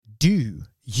Do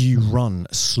you run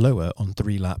slower on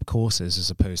 3-lap courses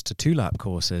as opposed to 2-lap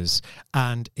courses?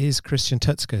 And is Christian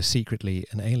Tetzker secretly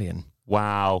an alien?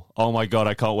 Wow. Oh my God,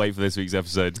 I can't wait for this week's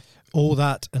episode. All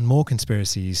that and more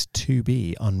conspiracies to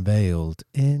be unveiled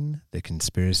in the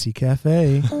Conspiracy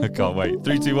Cafe. I can't wait.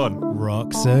 3, 2, 1.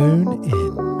 Rock Zone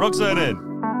in. Rock Zone in.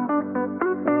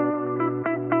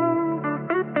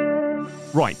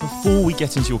 Right, before we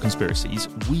get into your conspiracies,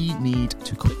 we need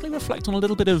to quickly reflect on a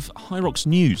little bit of HYROX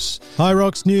news.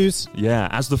 HYROX news. Yeah,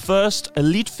 as the first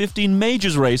Elite 15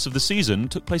 Majors race of the season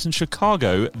took place in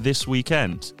Chicago this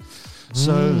weekend.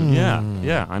 So,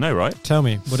 yeah, I know, right? Tell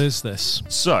me, what is this?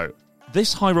 So,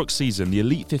 this HYROX season, the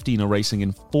Elite 15 are racing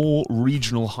in 4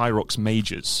 regional HYROX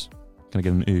majors. Can I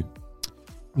get an ooh?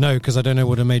 No, because I don't know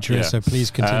what a major is, so please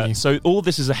continue. So all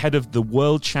this is ahead of the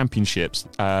World Championships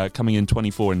coming in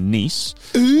 24 in Nice.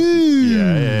 Ooh!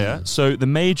 Yeah. So the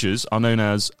majors are known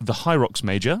as the HYROX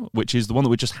Major, which is the one that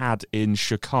we just had in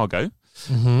Chicago.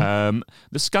 Mm-hmm.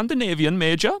 The Scandinavian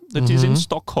Major, that is in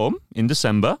Stockholm in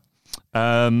December.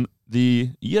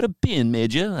 The European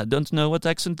Major, I don't know what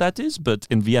accent that is, but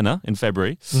in Vienna in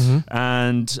February. Mm-hmm.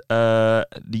 And the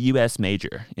US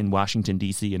Major in Washington,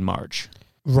 D.C. in March.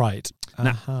 Right.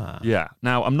 Now,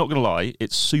 I'm not going to lie,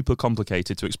 it's super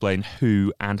complicated to explain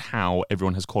who and how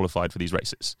everyone has qualified for these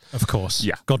races. Of course.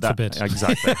 Yeah. God forbid.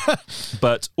 Exactly.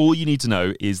 But all you need to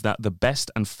know is that the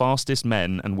best and fastest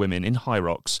men and women in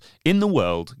HYROX in the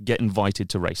world get invited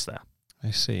to race there. I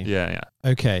see. Yeah.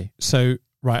 Okay. So,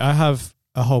 right, I have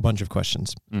a whole bunch of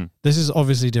questions. This is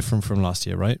obviously different from last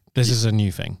year, right? This is a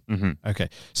new thing. Mm-hmm. Okay.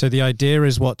 So the idea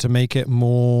is to make it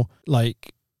more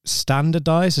like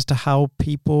standardized as to how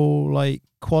people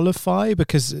qualify,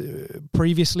 because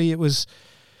previously it was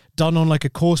done on a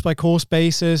course by course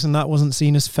basis and that wasn't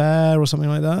seen as fair or something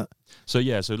like that. So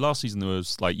last season there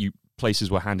was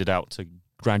places were handed out to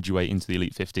graduate into the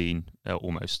Elite 15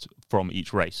 almost from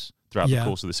each race throughout the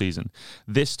course of the season.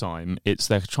 This time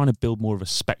they're trying to build more of a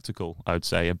spectacle, I would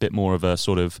say, a bit more of a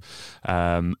sort of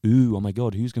oh my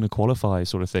God, who's going to qualify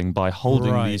sort of thing by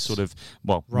holding these sort of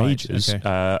majors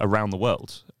around the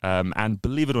world. And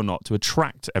believe it or not, to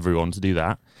attract everyone to do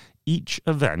that, each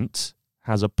event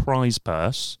has a prize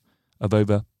purse of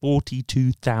over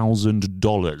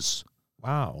 $42,000.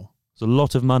 Wow. It's a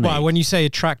lot of money. Well, when you say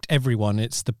attract everyone,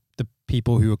 it's the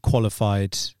people who are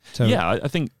qualified to... Yeah, I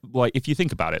think, if you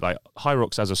think about it,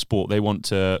 HYROX as a sport, they want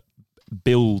to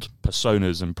build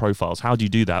personas and profiles. How do you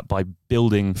do that? By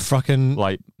building... Fucking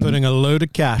putting a load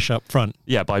of cash up front.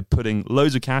 Yeah, by putting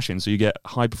loads of cash in, so you get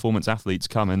high-performance athletes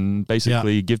come and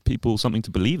basically give people something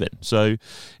to believe in. So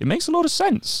it makes a lot of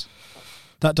sense.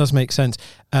 That does make sense.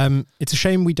 It's a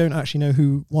shame we don't actually know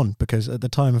who won, because at the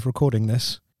time of recording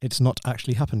this, it's not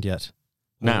actually happened yet.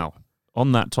 Now,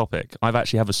 on that topic, I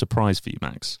actually have a surprise for you,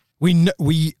 Max.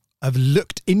 We have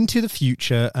looked into the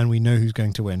future and we know who's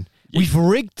going to win. We've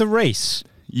rigged the race.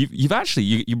 You're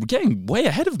getting way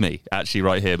ahead of me, actually,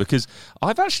 right here, because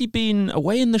I've actually been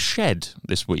away in the shed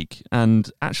this week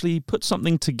and actually put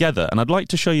something together, and I'd like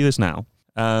to show you this now.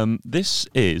 This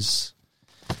is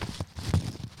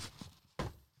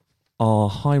our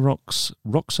HYROX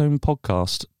Rock Zone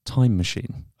podcast time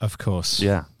machine. Of course.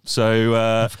 Yeah. So...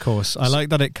 of course. I like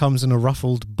that it comes in a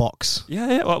ruffled box.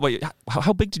 Yeah. Well, wait,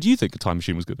 how big did you think a time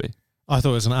machine was going to be? I thought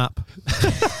it was an app.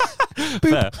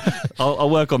 Fair.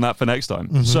 I'll work on that for next time.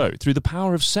 Mm-hmm. So, through the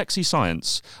power of sexy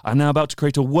science, I'm now about to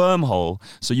create a wormhole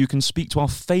so you can speak to our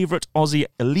favourite Aussie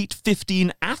Elite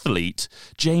 15 athlete,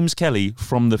 James Kelly,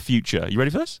 from the future. You ready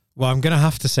for this? Well, I'm going to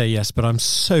have to say yes, but I'm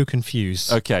so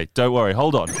confused. Okay, don't worry.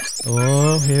 Hold on.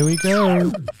 Oh, here we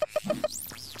go.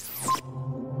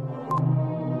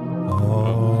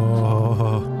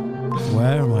 Oh,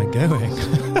 where am I going?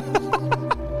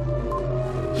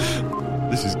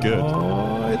 This is good.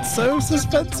 Oh, it's so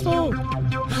suspenseful.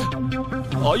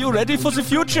 Are you ready for the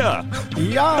future?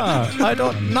 Yeah, I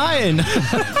don't mind.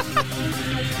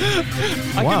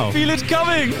 I can feel it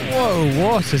coming. Whoa,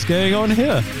 what is going on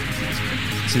here?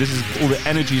 See, this is all the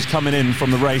energy's coming in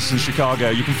from the race in Chicago.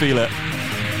 You can feel it.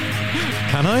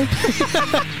 Can I?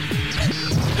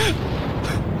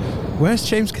 Where's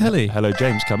James Kelly? Hello,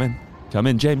 James. Come in. Come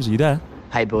in, James. Are you there?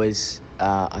 Hey, boys.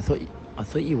 I thought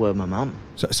you were my mum.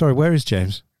 Sorry, where is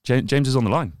James? James is on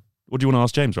the line. What do you want to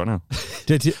ask James right now?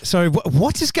 Sorry,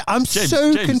 what is... I'm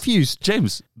James, confused.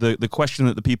 James, the question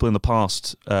that the people in the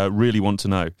past really want to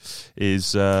know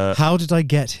is... how did I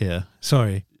get here?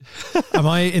 Sorry. Am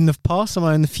I in the past? Am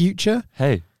I in the future?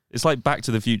 Hey, it's like Back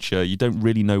to the Future. You don't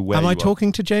really know where Am I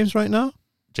talking to James right now?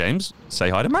 James, say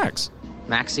hi to Max.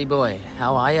 Maxie boy,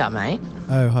 how are ya, mate?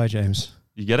 Oh, hi, James.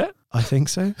 You get it? I think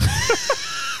so.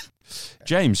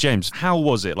 James, how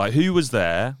was it? Like, who was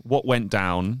there? What went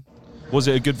down? Was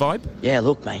it a good vibe? Yeah,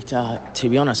 look, mate, to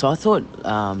be honest, I thought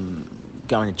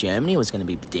going to Germany was going to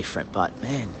be different, but,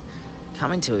 man,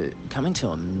 coming to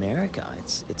America,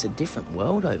 it's a different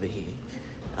world over here,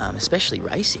 especially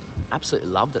racing. Absolutely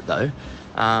loved it, though.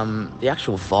 The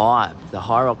actual vibe, the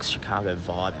HYROX Chicago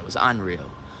vibe, it was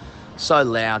unreal. So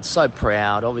loud, so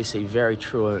proud, obviously very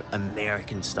true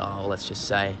American style, let's just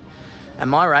say. And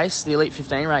my race, the Elite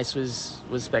 15 race, was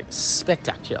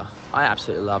spectacular. I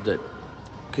absolutely loved it.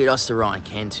 Kudos to Ryan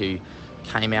Kent, who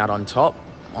came out on top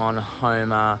on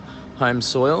home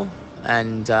soil.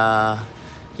 And,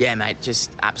 yeah, mate,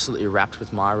 just absolutely wrapped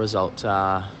with my result.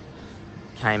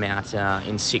 Came out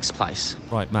in 6th place.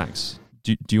 Right, Max,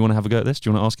 do you want to have a go at this? Do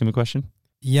you want to ask him a question?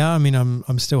 Yeah, I mean,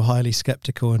 I'm still highly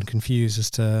skeptical and confused as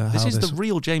to how this is the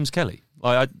real James Kelly.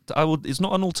 I will. It's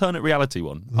not an alternate reality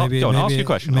one. Maybe, ask your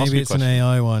question. Maybe it's an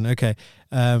AI one. Okay.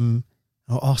 I'll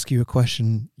ask you a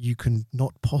question you can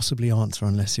not possibly answer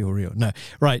unless you're real. No.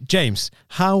 Right, James,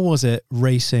 how was it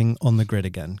racing on the grid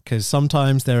again? Because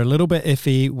sometimes they're a little bit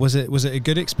iffy. Was it a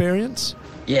good experience?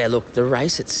 Yeah, look, the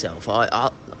race itself,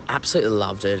 I absolutely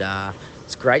loved it.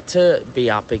 It's great to be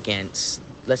up against,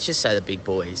 let's just say, the big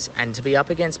boys, and to be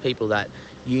up against people that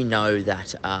you know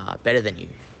that are better than you.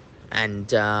 And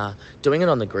doing it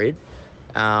on the grid,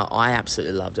 I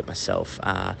absolutely loved it myself.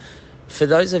 For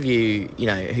those of you,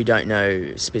 who don't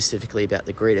know specifically about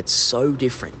the grid, it's so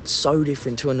different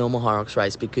to a normal HYROX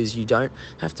race, because you don't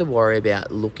have to worry about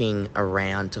looking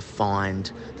around to find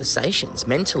the stations.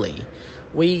 Mentally,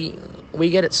 we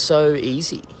get it so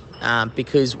easy.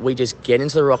 Because we just get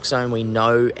into the rock zone, we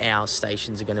know our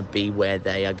stations are going to be where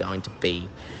they are going to be.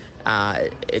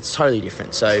 It's totally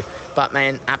different. So, but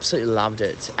man, absolutely loved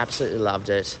it.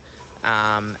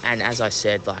 And as I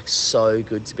said, like, so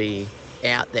good to be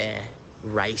out there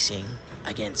racing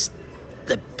against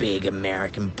the big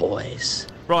American boys.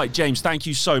 Right, James, thank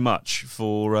you so much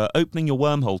for opening your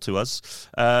wormhole to us.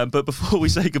 But before we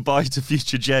say goodbye to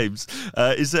future James,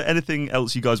 is there anything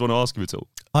else you guys want to ask him at all?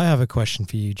 I have a question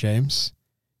for you, James.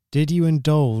 Did you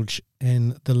indulge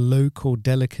in the local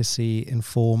delicacy in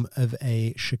form of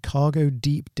a Chicago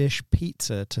deep dish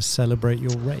pizza to celebrate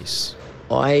your race?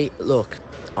 I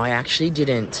actually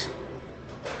didn't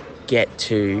get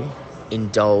to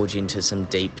indulge into some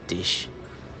deep dish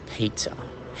pizza.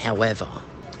 However,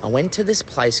 I went to this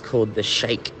place called the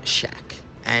Shake Shack,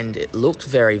 and it looked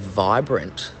very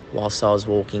vibrant whilst I was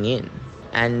walking in.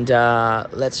 And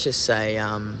let's just say,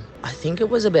 I think it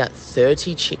was about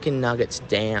 30 chicken nuggets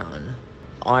down.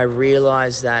 I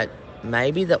realised that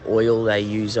maybe the oil they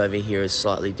use over here is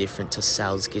slightly different to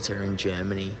Salzgitter in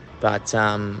Germany. But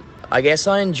I guess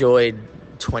I enjoyed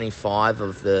 25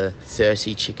 of the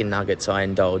 30 chicken nuggets I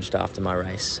indulged after my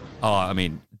race. Oh, I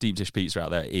mean, deep dish pizza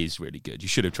out there is really good. You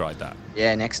should have tried that.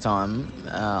 Yeah, next time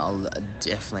I'll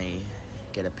definitely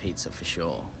get a pizza for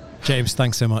sure. James,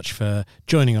 thanks so much for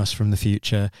joining us from the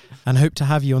future, and hope to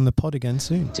have you on the pod again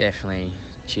soon. Definitely.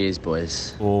 Cheers,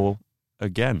 boys. Or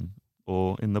again.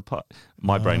 Or in the pot.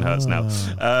 My brain hurts now.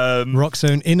 Rock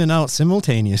Zone in and out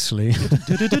simultaneously.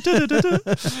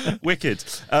 Wicked.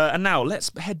 And now let's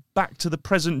head back to the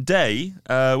present day,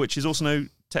 which is also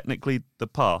technically the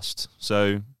past.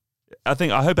 So I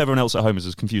hope everyone else at home is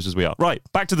as confused as we are. Right,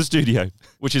 back to the studio,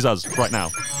 which is us right now.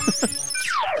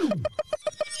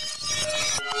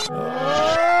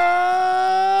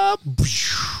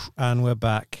 And we're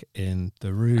back in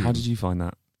the room. How did you find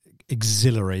that?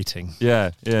 Exhilarating.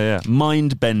 Yeah.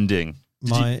 Mind-bending.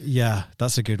 Yeah,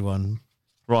 that's a good one.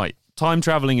 Right. Time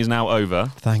traveling is now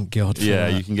over. Thank God for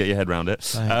that. You can get your head around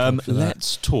it.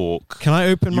 Let's talk. Can I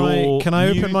open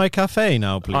my cafe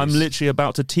now, please? I'm literally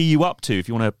about to tee you up to, if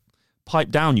you want to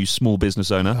pipe down, you small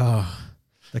business owner. Oh,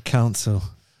 the council.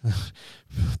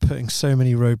 Putting so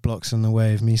many roadblocks in the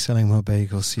way of me selling my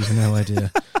bagels. You've no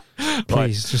idea.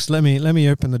 Please, just let me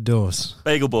open the doors.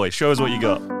 Bagel boy, show us what you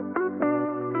got.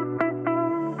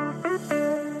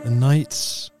 The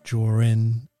nights draw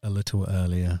in a little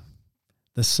earlier.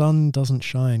 The sun doesn't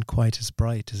shine quite as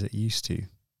bright as it used to.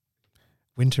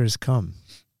 Winter has come,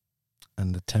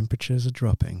 and the temperatures are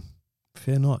dropping.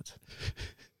 Fear not.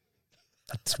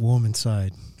 It's warm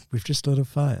inside. We've just lit a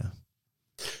fire.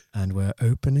 And we're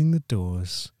opening the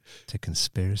doors to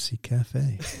Conspiracy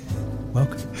Cafe.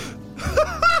 Welcome.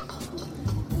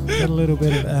 Got a little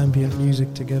bit of ambient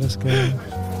music to get us going.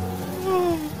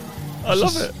 I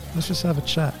love it. Let's just have a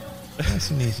chat.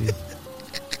 Nice and easy.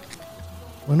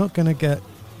 We're not going to get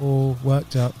all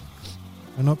worked up.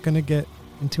 We're not going to get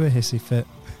into a hissy fit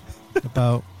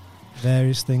about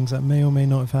various things that may or may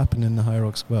not have happened in the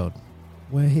HYROX world.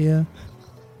 We're here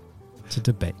to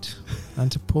debate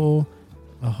and to pour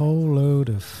a whole load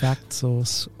of fact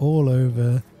sauce all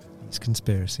over these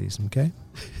conspiracies, okay?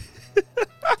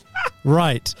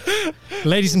 Right.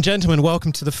 Ladies and gentlemen,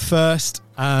 welcome to the first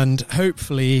and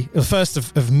hopefully the first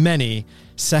of many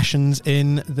sessions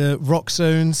in the Rock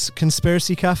Zone's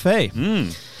Conspiracy Cafe.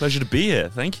 Pleasure to be here.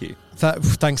 Thank you.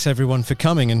 Thanks everyone for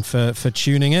coming and for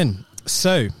tuning in.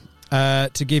 So,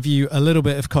 to give you a little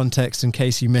bit of context in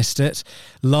case you missed it,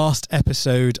 last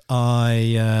episode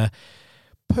I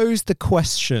posed the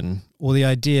question or the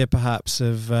idea perhaps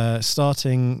of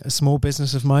starting a small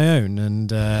business of my own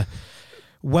and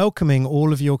welcoming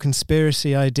all of your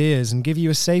conspiracy ideas and give you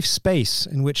a safe space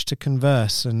in which to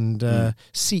converse and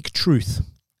seek truth,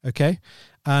 okay?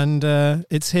 And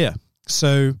it's here.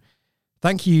 So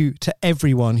thank you to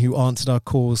everyone who answered our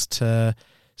calls to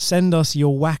send us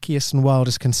your wackiest and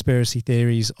wildest conspiracy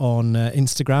theories on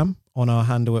Instagram, on our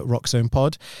handle at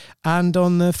RockZonePod, and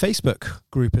on the Facebook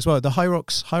group as well, the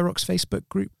HYROX Facebook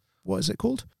group. What is it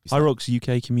called? HYROX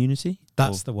UK Community?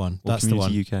 That's the one. That's the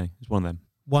one. UK. It's one of them.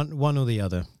 One or the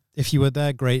other. If you were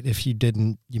there, great. If you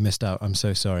didn't, you missed out. I'm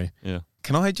so sorry. Yeah.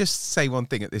 Can I just say one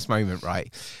thing at this moment,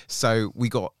 right? So we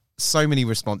got so many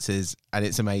responses and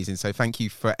it's amazing. So thank you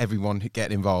for everyone who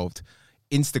get involved.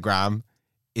 Instagram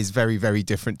is very, very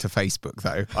different to Facebook,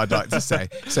 though, I'd like to say.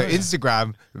 So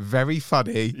Instagram, very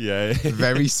funny,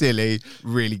 very silly,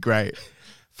 really great.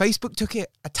 Facebook took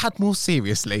it a tad more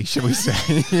seriously, shall we say.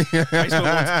 Facebook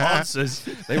wants answers.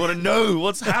 They want to know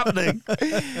what's happening.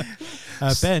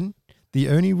 Ben, the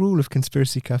only rule of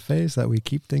Conspiracy Cafe is that we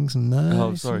keep things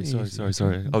nice. Oh,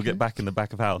 sorry. I'll get back in the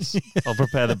back of house. I'll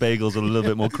prepare the bagels with a little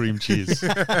bit more cream cheese.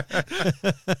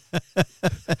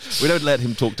 We don't let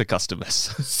him talk to customers.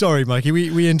 Sorry, Mikey,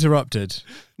 we interrupted.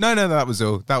 No, that was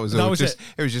all. That was all. It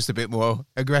was just a bit more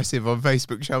aggressive on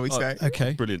Facebook, shall we say?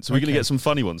 Okay. Brilliant. So we're going to get some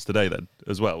funny ones today then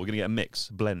as well. We're going to get a mix,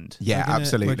 a blend. Yeah,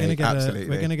 absolutely. We're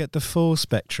going to get the full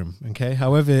spectrum, okay?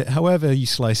 However you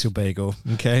slice your bagel,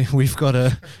 okay? We've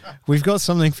got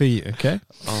something for you, okay?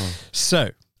 Oh. So,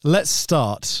 let's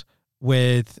start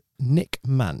with Nick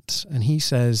Mant, and he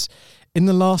says, in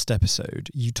the last episode,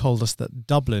 you told us that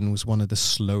Dublin was one of the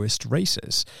slowest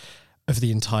races of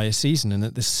the entire season, and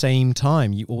at the same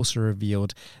time you also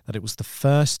revealed that it was the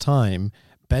first time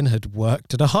Ben had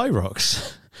worked at a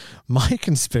HYROX. My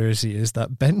conspiracy is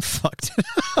that Ben fucked it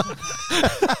up.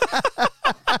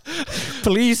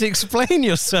 Please explain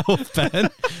yourself, Ben.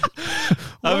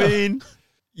 I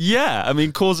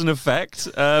mean, cause and effect.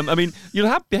 You'll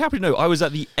be happy to know I was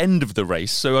at the end of the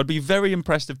race, so I'd be very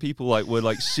impressed if people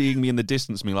were seeing me in the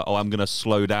distance, being like, "Oh, I'm going to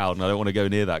slow down, and I don't want to go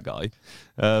near that guy."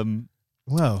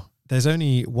 Well, there's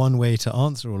only one way to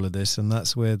answer all of this, and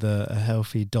that's with a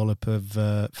healthy dollop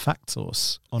of fact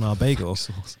sauce on our bagel.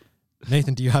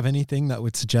 Nathan, do you have anything that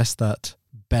would suggest that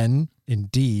Ben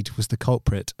indeed was the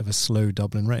culprit of a slow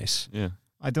Dublin race? Yeah.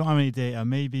 I don't have any data.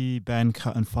 Maybe Ben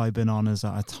cutting 5 bananas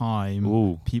at a time.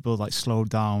 Ooh. People slowed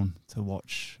down to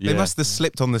watch. They must have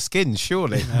slipped on the skin,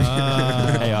 surely.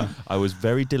 Hey, I was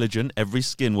very diligent. Every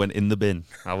skin went in the bin.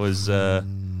 I was no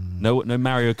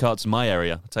Mario Karts in my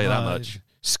area. I'll tell you that much.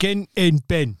 Skin in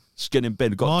bin. Skin in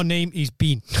bin. My name is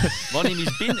Bean. My name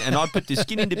is Bin, and I put the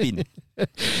skin in the bin.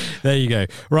 There you go.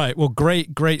 Right. Well,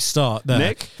 great start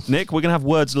there. Nick, we're going to have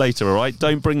words later, all right?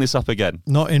 Don't bring this up again.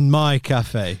 Not in my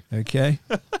cafe, okay?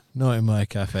 Not in my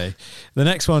cafe. The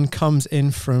next one comes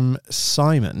in from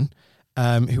Simon,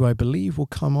 who I believe will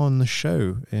come on the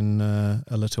show in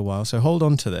a little while. So hold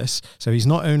on to this. So he's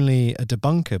not only a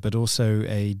debunker, but also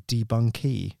a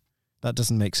debunkee. That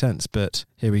doesn't make sense, but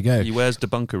here we go. He wears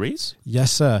debunkeries?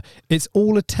 Yes, sir. It's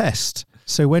all a test.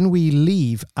 So when we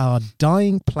leave our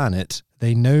dying planet,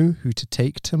 they know who to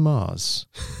take to Mars.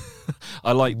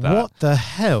 I like that. What the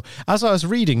hell? As I was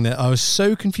reading that, I was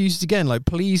so confused again.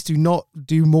 Please do not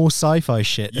do more sci-fi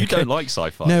shit. You don't like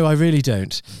sci-fi? No, I really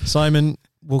don't. Simon,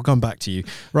 we'll come back to you.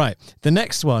 Right. The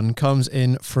next one comes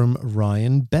in from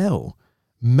Ryan Bell.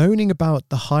 Moaning about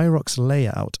the HYROX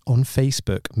layout on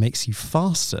Facebook makes you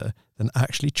faster than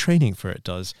actually training for it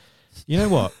does. You know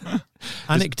what?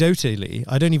 Anecdotally,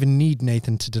 I don't even need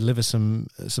Nathan to deliver some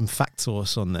fact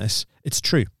source on this. It's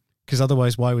true. Because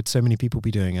otherwise, why would so many people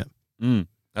be doing it? I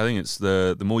think it's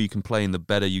the more you complain, the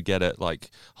better you get at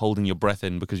holding your breath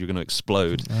in because you're going to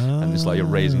explode. And it's you're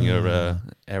raising your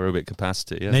aerobic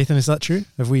capacity. Yeah. Nathan, is that true?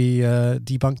 Have we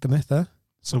debunked the myth there?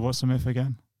 So what's the myth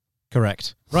again?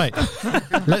 Correct. Right.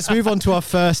 Let's move on to our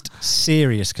first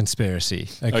serious conspiracy.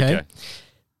 Okay.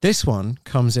 This one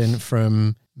comes in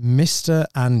from Mr.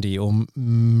 Andy or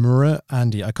Mr.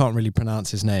 Andy. I can't really pronounce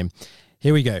his name.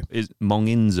 Here we go. Is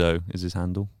Monginzo is his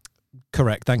handle?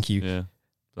 Correct. Thank you. Yeah.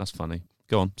 That's funny.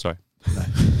 Go on. Sorry.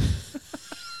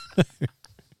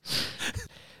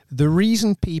 the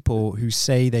reason people who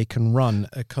say they can run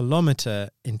a kilometer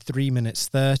in 3 minutes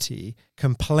 30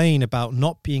 complain about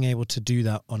not being able to do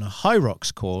that on a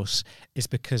HYROX course is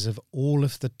because of all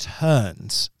of the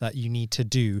turns that you need to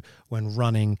do when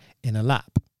running in a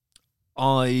lap.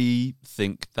 I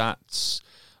think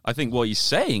what he's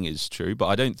saying is true, but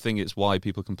I don't think it's why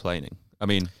people are complaining. I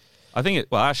mean, I think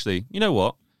well, actually, you know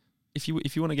what? If you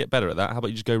want to get better at that, how about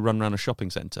you just go run around a shopping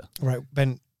centre? Right,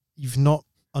 Ben, you've not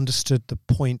understood the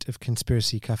point of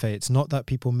Conspiracy Cafe. It's not that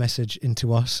people message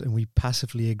into us and we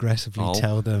passively aggressively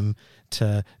tell them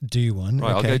to do one.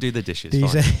 Right, okay. I'll go do the dishes.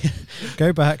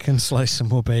 Go back and slice some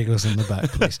more bagels in the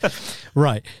back, please.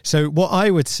 Right, so what I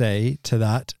would say to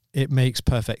that, it makes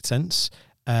perfect sense.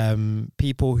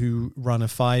 People who run a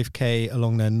 5K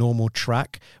along their normal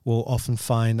track will often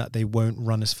find that they won't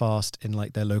run as fast in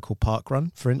like their local park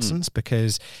run, for instance,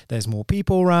 because there's more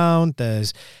people around.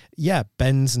 There's,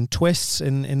 bends and twists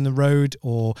in the road,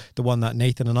 or the one that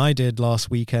Nathan and I did last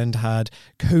weekend had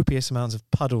copious amounts of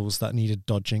puddles that needed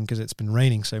dodging because it's been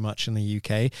raining so much in the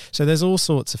UK. So there's all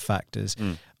sorts of factors.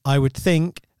 I would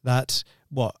think that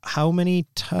how many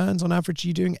turns on average are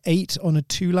you doing? 8 on a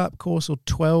 2-lap course, or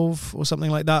 12 or something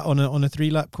like that on a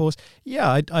 3-lap course?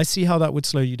 Yeah, I see how that would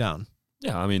slow you down.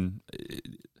 Yeah, I mean,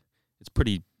 it's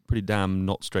pretty damn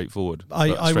not straightforward.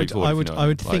 I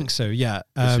would think so. Yeah.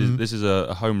 This is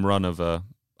a home run of a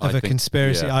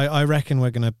conspiracy. Yeah. I reckon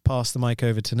we're going to pass the mic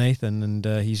over to Nathan, and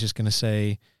he's just going to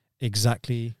say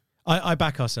exactly. I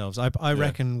back ourselves. I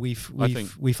reckon we've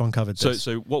uncovered this.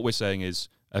 So what we're saying is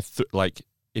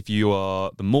if you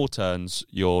are the more turns,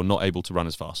 you're not able to run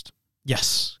as fast.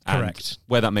 Yes, correct. And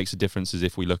where that makes a difference is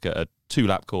if we look at a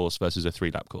 2-lap course versus a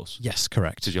 3-lap course. Yes,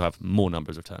 correct. Because you'll have more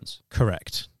numbers of turns.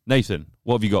 Correct. Nathan,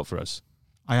 what have you got for us?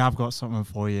 I have got something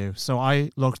for you. So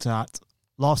I looked at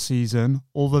last season,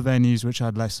 all the venues which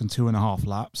had less than 2.5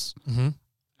 laps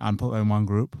and put in one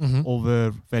group. All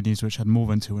the venues which had more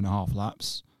than 2.5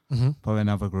 laps, put in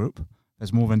another group.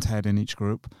 There's more than 10 in each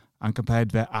group. And compared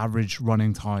their average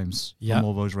running times from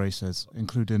all those races,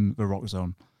 including the rock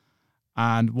zone.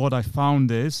 And what I found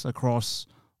is, across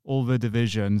all the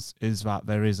divisions, is that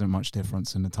there isn't much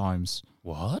difference in the times.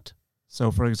 What? So,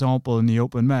 for example, in the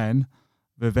open men,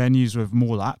 the venues with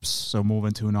more laps, so more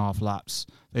than 2.5 laps,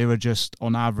 they were just,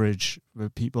 on average,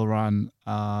 the people ran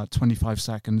 25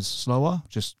 seconds slower,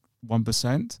 just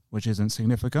 1%, which isn't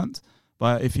significant.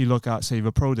 But if you look at, say,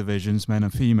 the pro divisions, men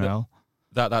and female...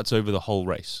 That's over the whole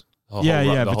race.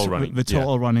 The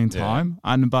total running time.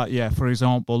 For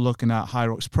example, looking at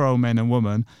HYROX Pro men and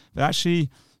women, they're actually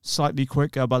slightly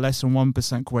quicker, but less than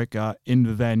 1% quicker in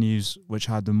the venues which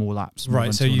had the more laps.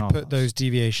 Right, so you put those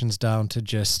deviations down to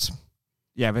just...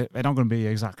 Yeah, they're not going to be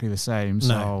exactly the same.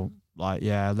 No. So,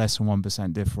 less than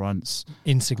 1% difference.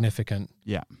 Insignificant.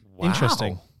 Yeah. Wow.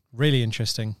 Interesting. Really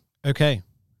interesting. Okay.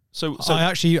 So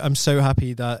I'm so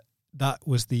happy that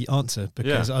was the answer,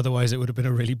 because otherwise it would have been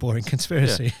a really boring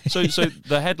conspiracy. Yeah. So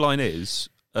the headline is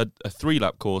a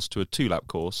 3-lap course to a 2-lap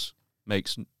course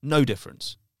makes no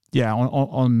difference. Yeah,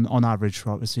 on average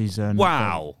throughout the season.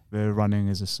 Wow. The running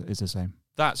is the same.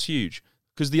 That's huge.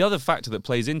 Because the other factor that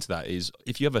plays into that is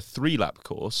if you have a 3-lap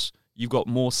course, you've got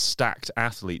more stacked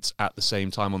athletes at the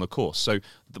same time on the course. So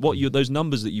those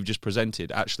numbers that you've just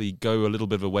presented actually go a little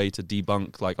bit of a way to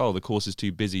debunk, the course is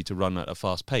too busy to run at a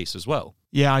fast pace as well.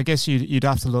 Yeah, I guess you'd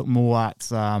have to look more at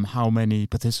how many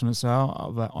participants there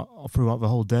are throughout the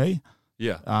whole day.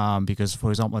 Yeah. Because, for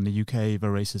example, in the UK, the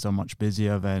races are much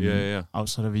busier than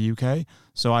outside of the UK.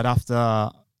 So I'd have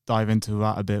to dive into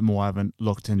that a bit more. I haven't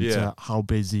looked into how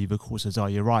busy the courses are.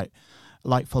 You're right. A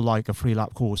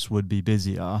 3-lap course would be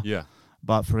busier. Yeah.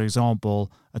 But for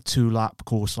example, a 2-lap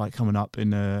course coming up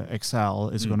in Excel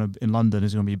is in London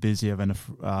is going to be busier than a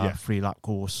 3-lap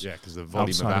course. Yeah, because the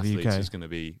volume of athletes is going to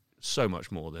be so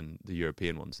much more than the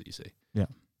European ones that you see. Yeah.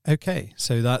 Okay,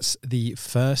 so that's the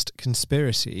first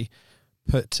conspiracy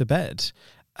put to bed.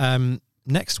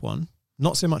 Next one,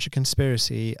 not so much a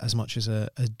conspiracy as much as a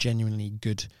genuinely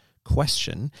good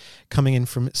question, coming in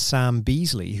from Sam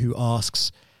Beasley, who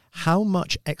asks, how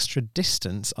much extra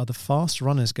distance are the fast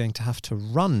runners going to have to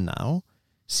run now,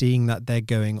 seeing that they're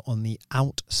going on the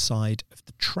outside of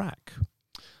the track?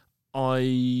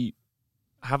 I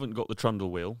haven't got the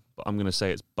trundle wheel, but I'm going to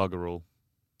say it's bugger all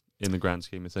in the grand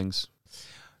scheme of things.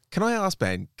 Can I ask,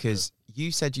 Ben, because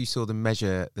you said you saw them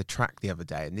measure the track the other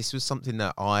day, and this was something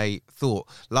that I thought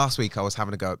last week I was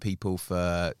having a go at people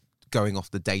for going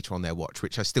off the data on their watch,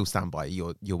 which I still stand by.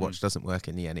 Your watch doesn't work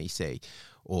in the NEC,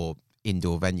 or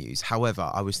indoor venues. However,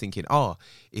 I was thinking,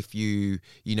 if you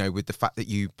with the fact that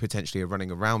you potentially are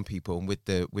running around people, and with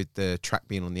the track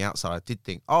being on the outside, I did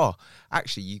think,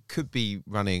 actually you could be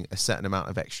running a certain amount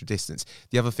of extra distance.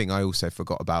 The other thing I also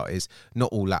forgot about is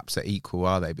not all laps are equal,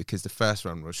 are they? Because the first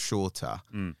run was shorter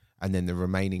and then the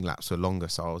remaining laps were longer.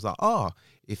 So I was like,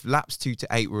 if laps 2 to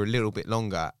 8 were a little bit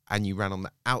longer and you ran on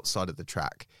the outside of the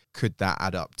track, could that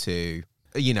add up to,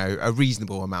 a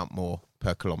reasonable amount more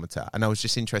per kilometre? And I was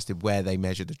just interested where they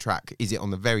measure the track. Is it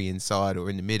on the very inside or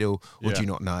in the middle, or do you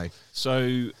not know?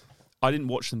 So I didn't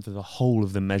watch them for the whole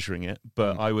of them measuring it,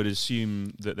 but I would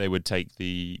assume that they would take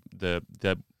the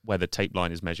where the tape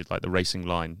line is measured, like the racing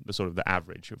line, the sort of the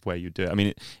average of where you do it. I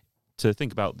mean, to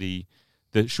think about the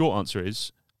short answer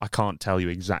is I can't tell you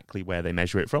exactly where they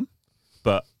measure it from,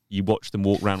 but you watch them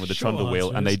walk around with the trundle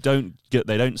wheel, and they don't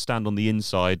stand on the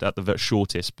inside at the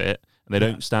shortest bit, and they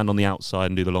don't stand on the outside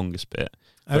and do the longest bit.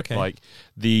 Okay. But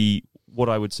what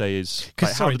I would say is,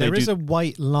 there is a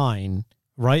white line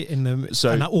right in the,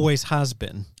 and that always has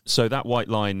been. So that white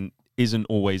line isn't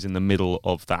always in the middle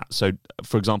of that. So,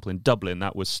 for example, in Dublin,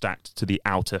 that was stacked to the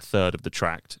outer third of the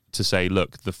track to say,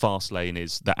 look, the fast lane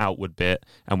is the outward bit,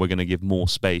 and we're going to give more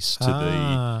space to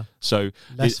the. So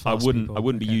I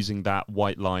wouldn't be using that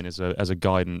white line as a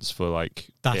guidance for like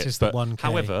that is the 1K.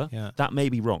 However, that may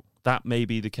be wrong. That may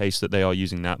be the case that they are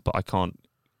using that, but I can't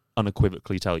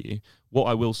unequivocally tell you. What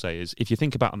I will say is, if you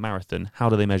think about a marathon, how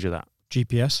do they measure that?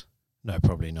 GPS? No,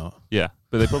 probably not. Yeah,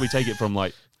 but they probably take it from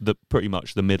like pretty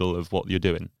much the middle of what you're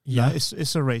doing. Yeah,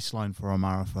 it's a race line for a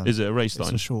marathon. Is it a race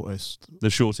line? It's the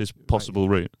shortest possible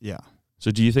route. Yeah. So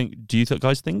do you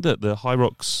guys think that the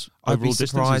HYROX overall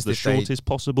distance is the shortest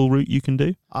possible route you can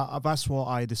do? That's what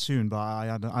I'd assumed, but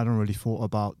I don't really thought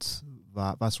about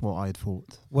that. That's what I'd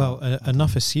thought. Well,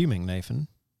 enough assuming, Nathan.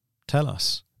 Tell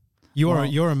us.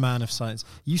 You're a man of science.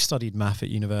 You studied math at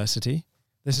university.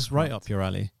 This is right up your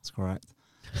alley. That's correct.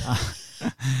 I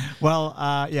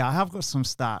have got some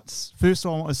stats. First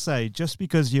of all, I want to say, just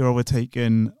because you're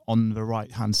overtaken on the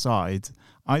right-hand side,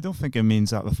 I don't think it means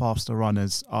that the faster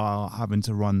runners are having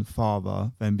to run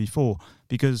farther than before.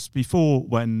 Because before,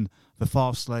 when the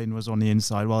fast lane was on the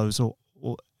inside, it was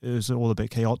all a bit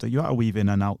chaotic. You had to weave in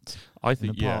and out. I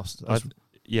think,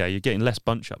 you're getting less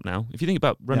bunch up now. If you think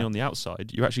about running on the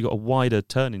outside, you've actually got a wider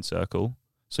turning circle,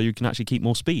 so you can actually keep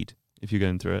more speed if you're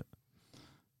going through it.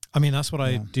 I mean, that's what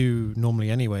I do normally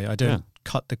anyway. I don't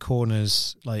cut the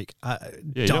corners like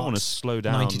you don't want to slow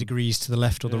down 90 degrees to the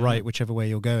left or the right, whichever way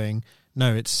you're going.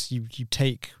 No, it's you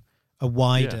take a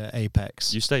wider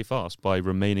apex. You stay fast by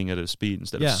remaining at a speed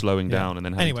instead of slowing down and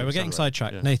then having Anyway, we're getting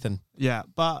sidetracked. Yeah. Nathan. Yeah,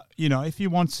 but, if you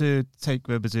want to take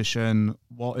the position,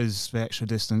 what is the extra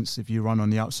distance if you run on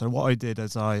the outside? What I did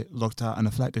is I looked at an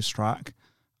athletics track,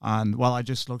 and I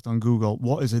just looked on Google,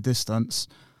 what is the distance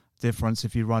difference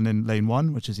if you run in lane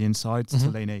 1, which is the inside, to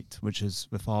lane 8, which is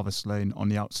the farthest lane on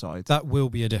the outside. That will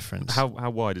be a difference. How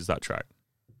wide is that track?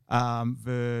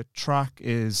 The track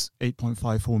is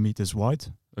 8.54 meters wide.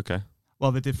 Okay.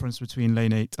 Well, the difference between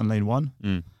lane 8 and lane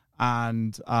 1.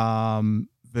 And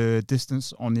the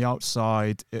distance on the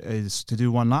outside is to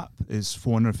do one lap is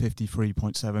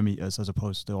 453.7 meters, as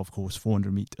opposed to, of course,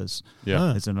 400 meters.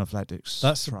 Yeah. It's an athletics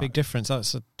That's track. A big difference.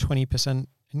 That's a 20%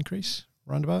 increase,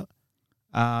 roundabout.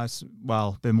 A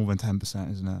bit more than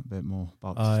 10%, isn't it? A bit more.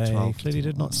 About 12. I clearly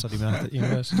did not study math at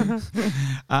university.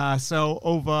 So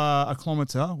over a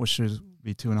kilometre, which would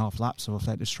be 2.5 laps of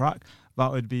athletics track, that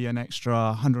would be an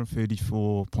extra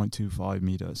 134.25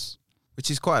 meters. Which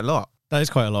is quite a lot. That is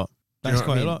quite a lot. That is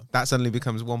quite a lot. That suddenly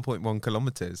becomes 1.1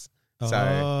 kilometres. So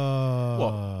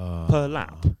what? Per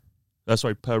lap?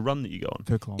 Per run that you go on?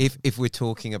 Per kilometre. If we're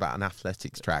talking about an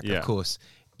athletics track, of course,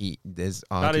 there's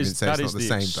arguments that it's not the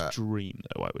same. Extreme,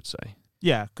 though, I would say.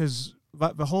 Yeah, because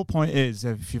the whole point is,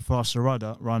 if you're a faster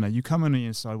runner, you come on the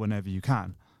inside whenever you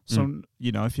can. So,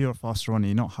 if you're a faster runner,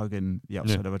 you're not hugging the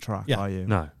outside of a track, are you?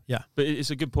 No. Yeah. But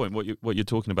it's a good point. What you're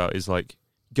talking about is like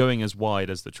going as wide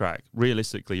as the track.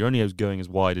 Realistically, you're only going as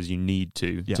wide as you need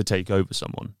to take over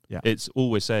someone. Yeah. It's all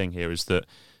we're saying here is that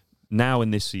now in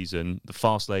this season, the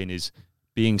fast lane is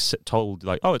being told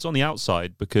like, it's on the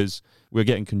outside because we're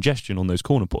getting congestion on those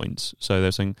corner points. So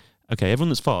they're saying, okay, everyone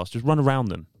that's fast, just run around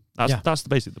them. That's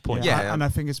basically the point. Yeah. And I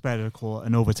think it's better to call it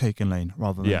an overtaking lane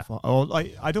rather than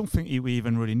I don't think we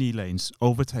even really need lanes.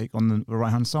 Overtake on the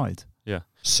right-hand side. Yeah.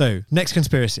 So, next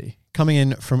conspiracy coming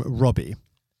in from Robbie,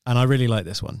 and I really like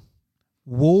this one.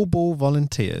 Wall ball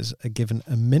volunteers are given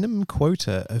a minimum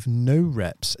quota of no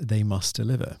reps they must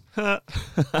deliver.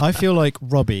 I feel like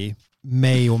Robbie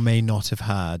may or may not have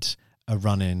had a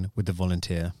run-in with the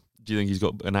volunteer. Do you think he's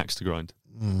got an axe to grind?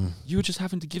 You were just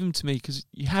having to give them to me because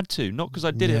you had to, not because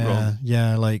I did it wrong.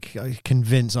 Yeah, like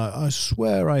convinced. I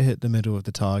swear I hit the middle of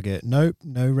the target. Nope,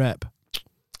 no rep.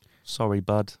 Sorry,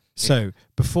 bud. So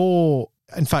before,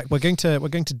 in fact, we're going to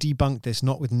debunk this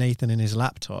not with Nathan in his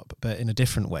laptop, but in a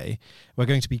different way. We're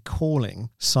going to be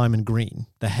calling Simon Green,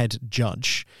 the head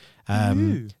judge,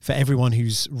 for everyone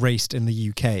who's raced in the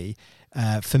UK.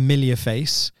 Familiar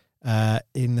face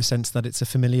in the sense that it's a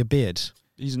familiar beard.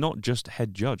 He's not just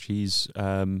head judge; he's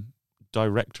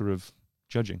director of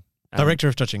judging. Director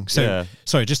of judging. So,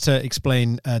 sorry, just to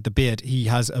explain the beard, he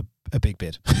has a big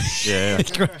beard.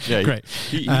 Great.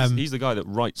 He's the guy that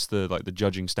writes the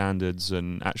judging standards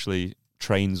and actually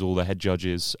trains all the head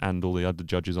judges and all the other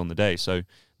judges on the day. So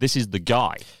this is the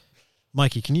guy.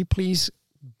 Mikey, can you please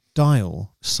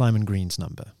dial Simon Green's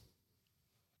number?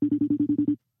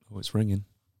 Oh, it's ringing.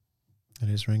 It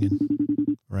is ringing.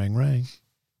 Ring, ring.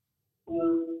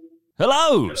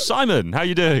 Hello, Simon. How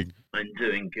you doing? I'm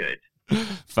doing good.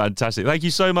 Fantastic. Thank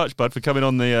you so much, bud, for coming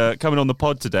on the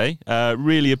pod today.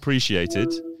 Really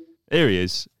appreciated. Here he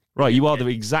is. Right, you are the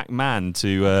exact man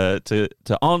to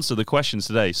answer the questions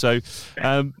today. So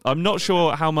I'm not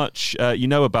sure how much you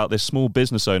know about this small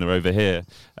business owner over here,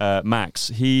 Max.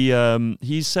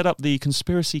 He's set up the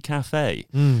Conspiracy Cafe,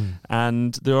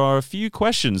 and there are a few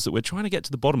questions that we're trying to get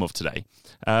to the bottom of today.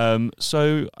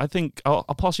 So I think I'll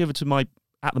pass you over to my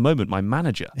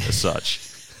manager as such.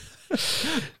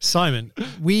 Simon,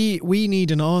 we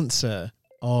need an answer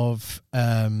of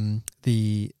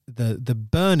the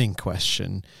burning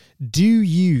question. Do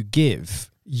you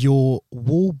give your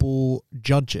wall ball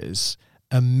judges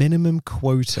a minimum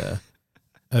quota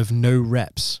of no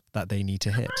reps that they need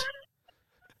to hit?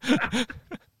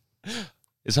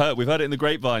 It's hurt. We've heard it in the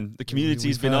grapevine. The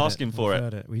community's been asking for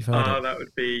it. We've heard it. That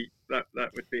would be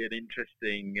an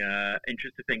interesting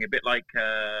thing. A bit like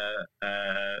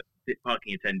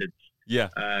parking attendants.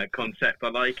 Concept. I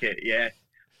like it. Yeah.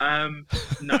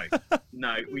 No.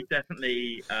 We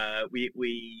definitely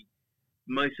we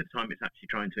most of the time it's actually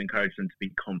trying to encourage them to be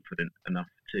confident enough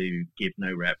to give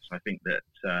no reps. I think that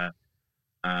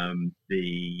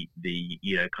the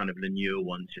kind of the newer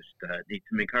ones just need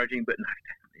some encouraging, but no,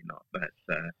 definitely not. That's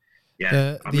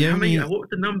what would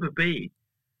the number be?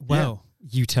 Well,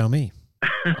 you tell me.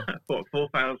 What,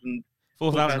 4,000?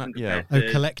 4,000, yeah.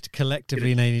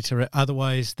 Collectively they need to.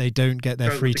 Otherwise, they don't get their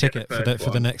free ticket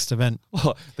for the next event.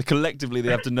 Well, collectively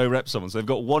they have to no rep someone. So they've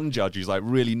got one judge who's like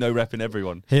really no repping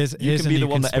everyone. You can be the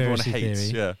one that everyone hates.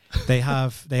 Theory. Yeah. They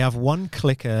have one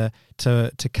clicker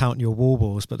to count your wall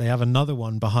balls, but they have another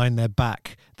one behind their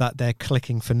back that they're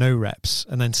clicking for no reps,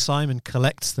 and then Simon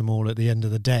collects them all at the end of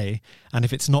the day. And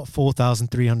if it's not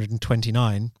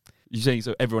 4,329. You're saying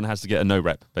so everyone has to get a no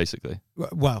rep, basically?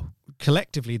 Well,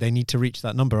 collectively, they need to reach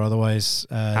that number. Otherwise...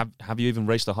 Have you even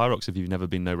raced a HYROX if you've never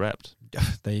been no repped?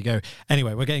 There you go.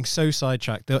 Anyway, we're getting so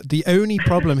sidetracked. The only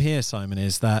problem here, Simon,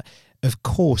 is that, of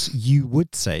course, you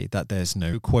would say that there's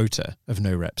no quota of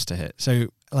no reps to hit. So,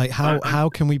 like, how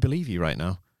can we believe you right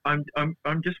now? I'm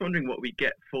just wondering what we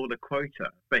get for the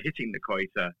quota, for hitting the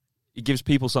quota. It gives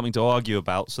people something to argue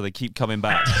about, so they keep coming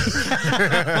back.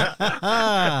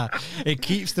 It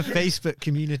keeps the Facebook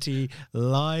community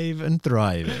live and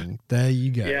thriving. There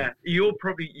you go. Yeah, you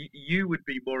would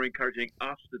be more encouraging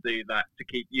us to do that to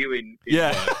keep you in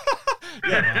work.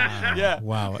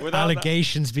 Wow.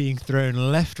 Allegations being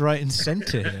thrown left, right, and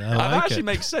centre. That actually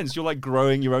makes sense. You're like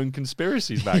growing your own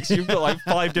conspiracies, Max. You've got like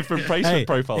 5 different Facebook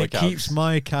profile accounts. It keeps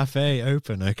my cafe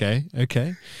open. Okay.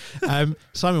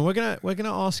 Simon, we're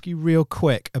gonna ask you real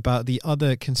quick about the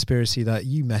other conspiracy that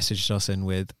you messaged us in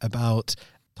with about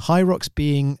HYROX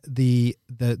being the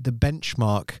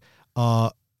benchmark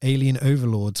our alien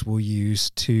overlords will use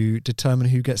to determine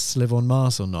who gets to live on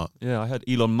Mars or not. Yeah, I heard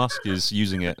Elon Musk is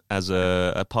using it as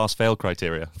a pass-fail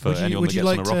criteria for anyone that gets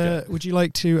on a rocket. Would you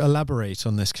like to elaborate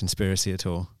on this conspiracy at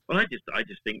all? Well, I just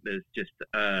think there's just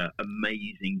an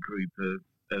amazing group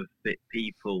of fit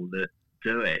people that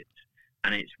do it,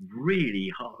 and it's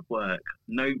really hard work.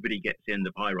 Nobody gets the end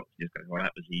of HYROX and just goes, well,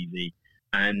 that was easy.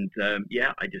 And I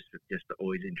just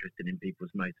always interested in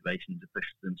people's motivation to push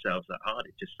themselves that hard.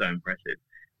 It's just so impressive.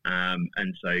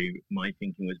 And so my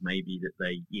thinking was maybe that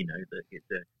they, that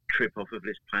it's a trip off of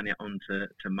this planet onto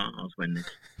Mars when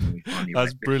we finally.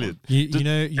 That's brilliant. You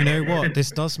know what?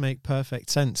 This does make perfect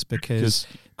sense because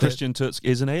Christian Tutsk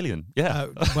is an alien. Yeah.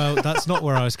 Well, that's not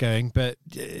where I was going, but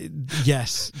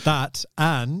yes, that.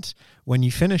 And when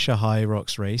you finish a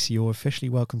HYROX race, you're officially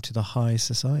welcome to the high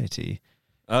society.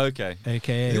 Okay.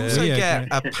 You also get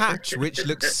a patch which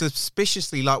looks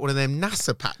suspiciously like one of them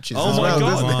NASA patches. Oh my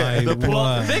God! The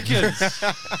plot thickens.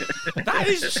 That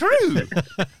is true.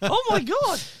 Oh my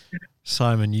God!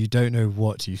 Simon, you don't know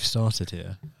what you've started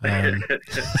here.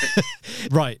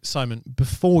 Right, Simon,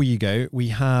 before you go, we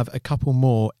have a couple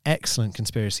more excellent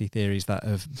conspiracy theories that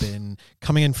have been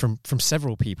coming in from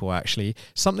several people, actually.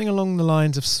 Something along the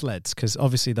lines of sleds, because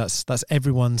obviously that's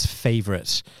everyone's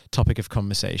favourite topic of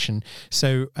conversation.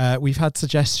 So we've had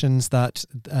suggestions that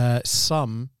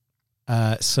some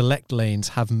select lanes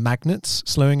have magnets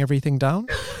slowing everything down.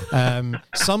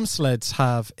 Some sleds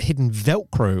have hidden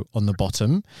Velcro on the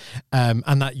bottom,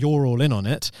 and that you're all in on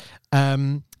it.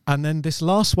 And then this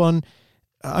last one,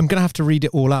 I'm going to have to read it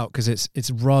all out because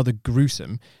it's rather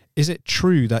gruesome. Is it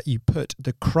true that you put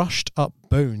the crushed up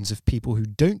bones of people who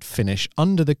don't finish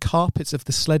under the carpets of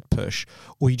the sled push,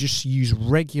 or you just use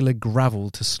regular gravel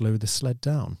to slow the sled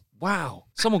down? Wow.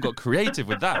 Someone got creative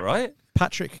with that, right?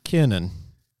 Patrick Kiernan.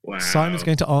 Wow. Simon's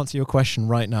going to answer your question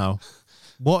right now.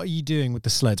 What are you doing with the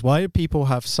sleds? Why do people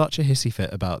have such a hissy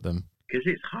fit about them? Because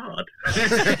it's hard.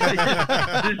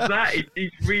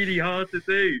 It's really hard to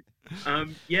do.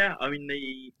 Yeah, I mean,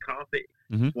 the carpet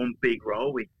is one big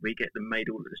roll. We get them made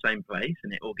all at the same place,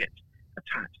 and it all gets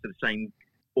attached to the same,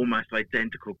 almost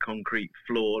identical concrete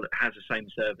floor that has the same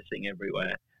surfacing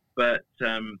everywhere. But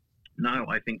no,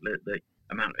 I think that the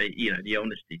amount, the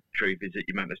honesty truth is that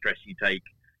the amount of stress you take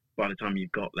by the time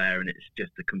you've got there, and it's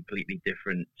just a completely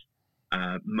different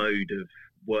mode of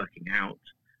working out,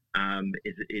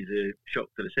 is a shock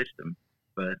to the system.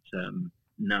 But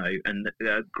no, and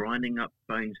grinding up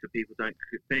bones that people don't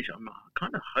finish. I'm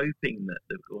kind of hoping that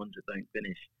the ones that don't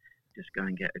finish just go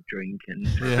and get a drink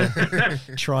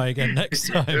and try again next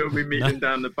time. We'll be meeting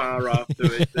down the bar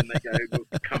afterwards, and they go,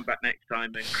 "We'll come back next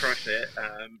time and crush it."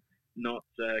 Not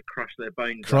crush their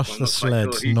bones. Crush the sled,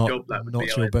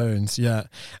 not your bones. Yeah.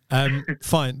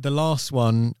 Fine. The last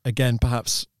one, again,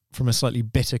 perhaps from a slightly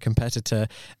bitter competitor.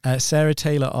 Sarah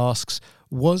Taylor asks,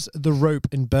 was the rope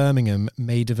in Birmingham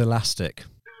made of elastic?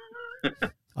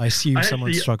 I assume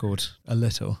someone struggled a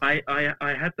little. I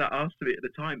had that asked of it at the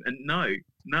time, and no.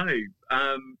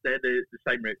 They're the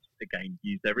same ropes, again,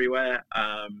 used everywhere.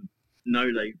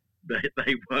 No,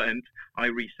 they weren't. I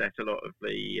reset a lot of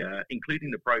the,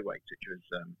 including the pro weights, which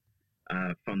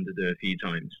was fun to do a few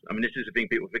times. I mean, this is the thing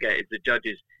people forget, is the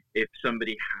judges, if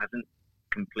somebody hasn't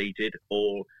completed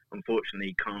or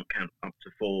unfortunately can't count up to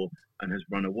 4 and has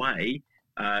run away,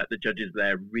 the judges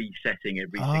there resetting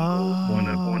every single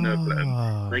one of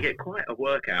them. They get quite a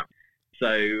workout.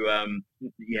 So,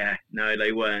 no,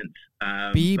 they weren't.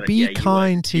 Be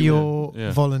kind to your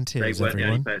volunteers, they weren't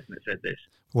everyone. the only person that said this.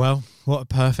 Well, what a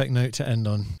perfect note to end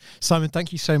on. Simon,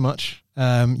 thank you so much.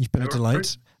 You've been a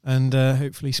delight, and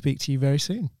hopefully speak to you very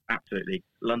soon. Absolutely.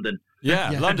 London.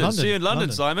 Yeah, London. See you in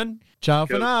London, Simon. Ciao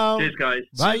for now. Cheers, guys.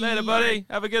 Bye. See you later, buddy.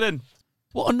 Have a good one.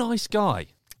 What a nice guy.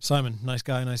 Simon, nice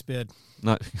guy, nice beard.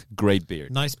 No, great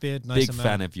beard. Nice beard, nice Big amount.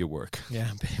 fan of your work.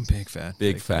 Yeah, big fan.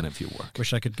 Big fan of your work.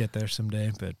 Wish I could get there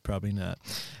someday, but probably not.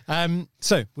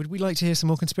 So, would we like to hear some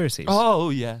more conspiracies? Oh,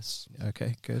 yes.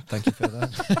 Okay, good. Thank you for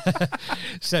that.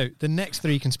 So, the next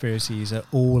 3 conspiracies are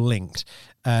all linked.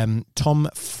 Tom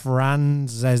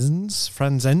Franzens,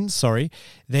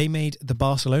 they made the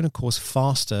Barcelona course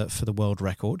faster for the world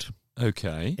record.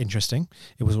 Okay. Interesting.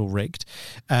 It was all rigged.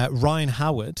 Ryan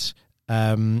Howard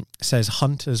says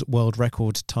Hunter's world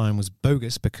record time was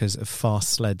bogus because of fast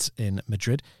sleds in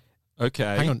Madrid.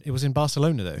 Okay. Hang on, it was in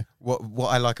Barcelona though. What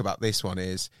I like about this one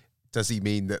is, does he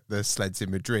mean that the sleds in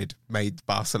Madrid made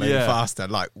Barcelona faster?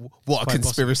 Like, what a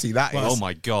conspiracy that is. Oh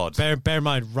my God. Bear in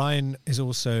mind, Ryan is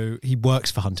also, he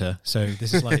works for Hunter. So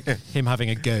this is like him having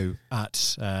a go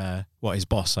at his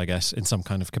boss, I guess, in some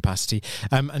kind of capacity.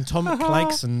 And Tom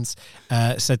Clagsons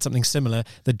said something similar.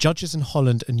 The judges in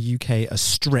Holland and UK are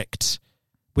strict,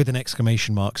 with an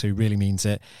exclamation mark, so he really means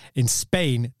it. In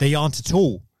Spain, they aren't at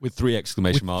all. With 3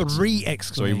 exclamation marks. 3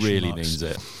 exclamation marks. So he really means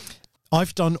it.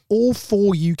 I've done all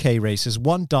 4 UK races,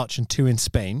 1 Dutch and 2 in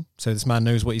Spain. So this man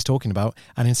knows what he's talking about.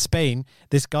 And in Spain,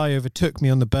 this guy overtook me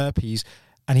on the burpees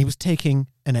and he was taking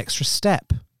an extra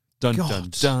step. Dun, dun,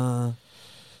 dun.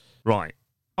 Right.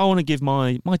 I want to give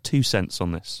my 2 cents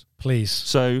on this. Please.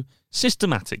 So,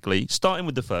 systematically, starting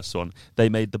with the first one, they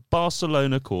made the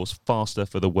Barcelona course faster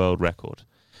for the world record.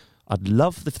 I'd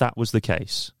love if that was the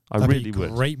case. That'd really be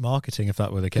would. Great marketing if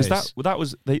that were the case. Because that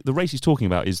was the race he's talking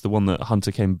about is the one that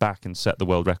Hunter came back and set the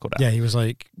world record at. Yeah, he was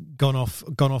like gone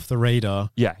off the radar.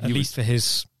 Yeah, at least for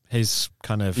his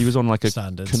kind of. He was on like a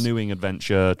standards. Canoeing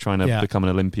adventure, trying to become an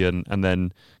Olympian, and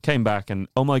then came back and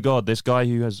oh my God, this guy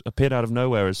who has appeared out of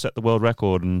nowhere has set the world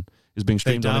record and is being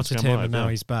streamed on Instagram doubted him, Live. and now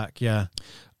he's back. Yeah,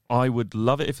 I would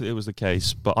love it if it was the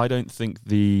case, but I don't think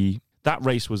that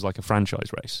race was like a franchise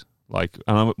race. Like,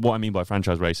 and what I mean by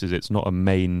franchise race is it's not a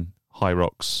main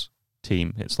HYROX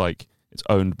team. It's like It's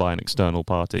owned by an external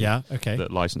party. Yeah, okay.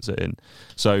 That license it in.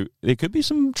 So there could be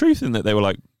some truth in that. They were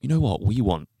like, you know what? We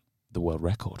want the world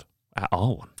record at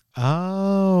our one.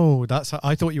 Oh,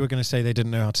 I thought you were going to say they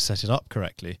didn't know how to set it up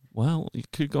correctly. Well,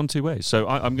 it could have gone two ways. So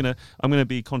I'm gonna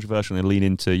be controversial and lean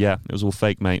into it was all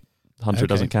fake, mate. Hunter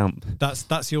doesn't count.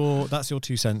 That's your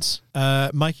 2 cents.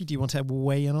 Mikey, do you want to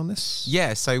weigh in on this?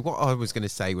 Yeah. So what I was going to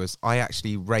say was I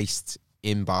actually raced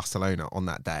in Barcelona on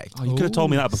that day. Oh, you could have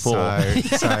told me that before.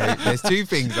 So there's two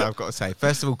things I've got to say.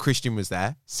 First of all, Christian was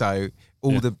there, so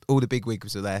all the big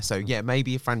wigs were there. So yeah,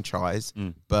 maybe a franchise,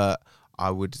 but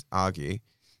I would argue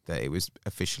that it was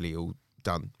officially all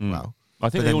done well. I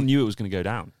think they all knew it was going to go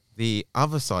down. The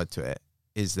other side to it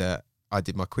is that I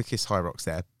did my quickest HYROX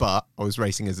there, but I was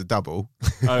racing as a double.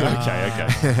 Oh,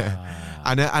 okay.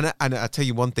 And I tell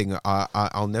you one thing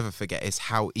I'll never forget is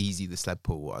how easy the sled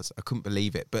pull was. I couldn't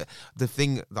believe it. But the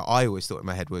thing that I always thought in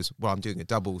my head was, well, I'm doing a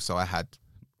double, so I had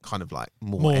kind of like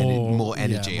more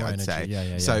energy, I'd say.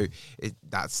 Yeah. So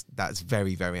that's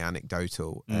very, very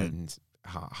anecdotal and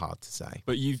hard to say.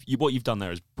 But what you've done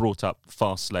there is brought up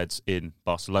fast sleds in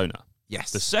Barcelona.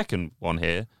 Yes. The second one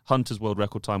here, Hunter's world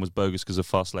record time was bogus because of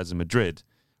fast sleds in Madrid.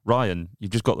 Ryan,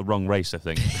 you've just got the wrong race, I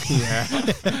think. Yeah.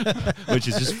 Which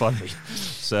is just funny.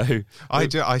 So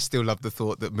I still love the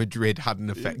thought that Madrid had an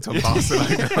effect on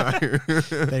Barcelona.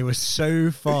 They were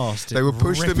so fast. They were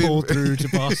pushed them in through to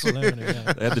Barcelona.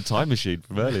 Yeah. They had the time machine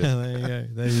from earlier.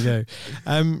 There you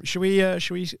go. Should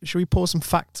we pour some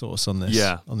fact sauce on this?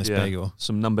 Yeah. On this bagel.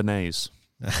 Some number nays.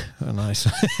 Oh, nice.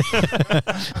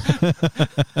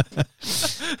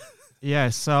 Yeah.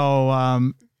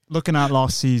 So looking at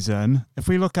last season, if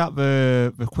we look at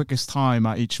the quickest time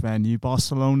at each venue,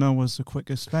 Barcelona was the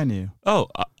quickest venue. Oh,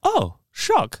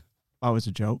 shock. That was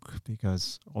a joke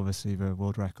because obviously the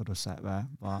world record was set there.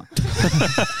 But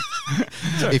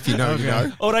if you know, you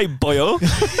know. All right, boyo.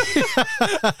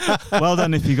 Well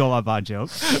done if you got that bad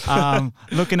joke.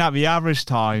 Looking at the average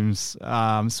times,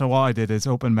 so what I did is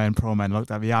Open Men, Pro Men, looked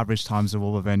at the average times of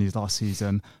all the venues last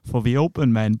season. For the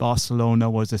Open Men, Barcelona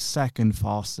was the second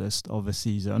fastest of the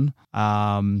season.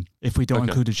 If we don't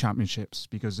include the championships,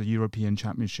 because the European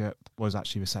Championship was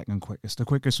actually the second quickest. The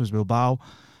quickest was Bilbao.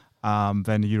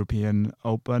 Then the European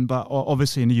Open, but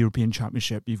obviously in the European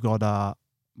Championship you've got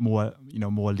more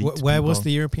elite. Where was the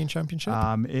European Championship?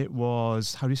 It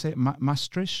was, how do you say it?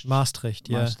 Maastricht.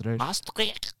 Yeah.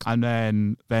 Maastricht. And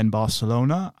then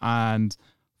Barcelona, and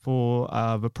for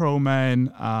the pro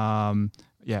men,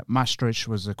 Maastricht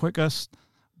was the quickest,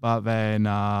 but then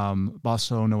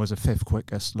Barcelona was the fifth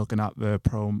quickest. Looking at the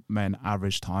pro men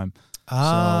average time,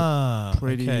 so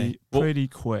pretty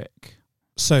quick.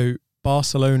 So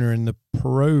Barcelona in the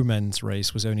pro men's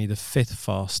race was only the fifth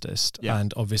fastest,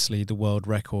 and obviously the world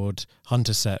record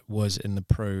Hunter set was in the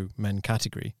pro men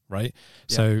category, right?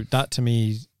 Yeah. So that to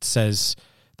me says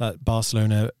that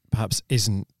Barcelona perhaps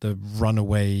isn't the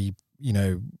runaway,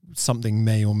 something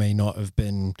may or may not have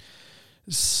been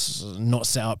not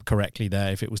set up correctly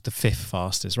there if it was the fifth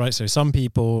fastest, right? So some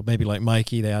people, maybe like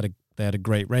Mikey, they had a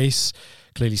great race.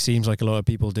 Clearly seems like a lot of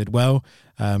people did well,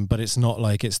 but it's not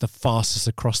like it's the fastest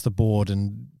across the board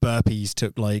and burpees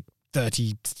took like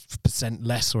 30%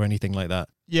 less or anything like that.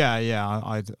 Yeah,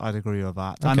 I'd agree with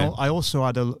that. Okay. And I also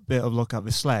had a bit of look at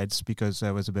the sleds because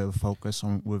there was a bit of focus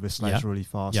on with the sleds really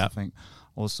fast. I think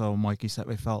also Mikey said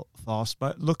they felt fast,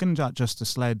 but looking at just the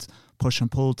sled push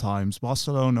and pull times,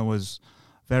 Barcelona was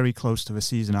very close to the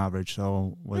season average,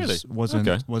 so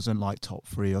wasn't like top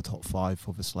 3 or top 5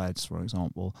 for the sleds, for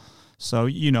example. So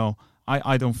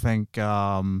I don't think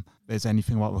there's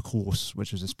anything about the course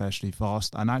which is especially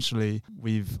fast. And actually,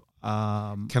 we've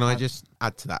can I just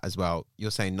add to that as well?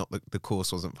 You're saying not the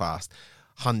course wasn't fast.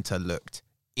 Hunter looked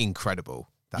incredible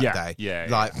that day. Yeah.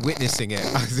 Like witnessing it,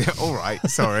 I was like, all right,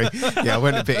 sorry. I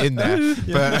went a bit in there.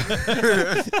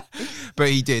 But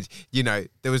he did,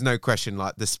 there was no question,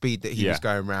 like the speed that he was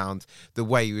going around, the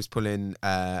way he was pulling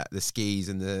the skis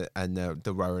and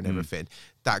the row and everything.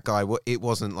 That guy, it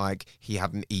wasn't like he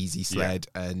had an easy sled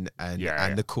and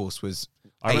the course was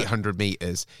 800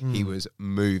 meters. He was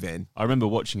moving. I remember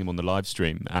watching him on the live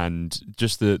stream and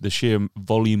just the sheer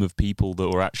volume of people that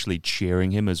were actually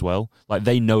cheering him as well. Like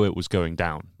they know it was going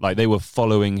down. Like they were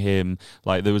following him.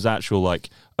 Like there was actual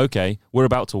okay, we're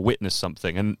about to witness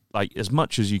something. And like as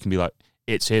much as you can be like,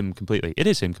 it's him completely. It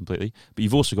is him completely. But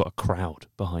you've also got a crowd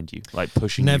behind you, like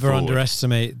pushing you forward. Never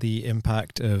underestimate the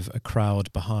impact of a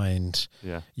crowd behind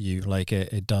you. Like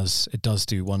it does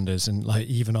do wonders. And like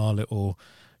even our little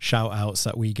shout outs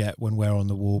that we get when we're on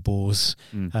the wall balls.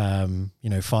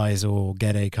 Faisal,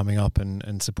 Gede coming up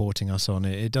and supporting us on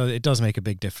it. It does make a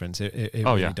big difference. It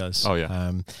really does. Oh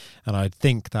yeah. And I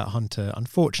think that Hunter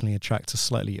unfortunately attracts a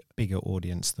slightly bigger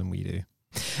audience than we do.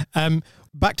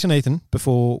 Back to Nathan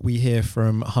before we hear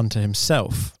from Hunter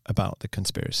himself about the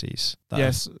conspiracies.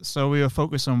 Yes, so we were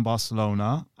focused on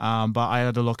Barcelona, but I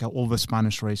had a look at all the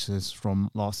Spanish races from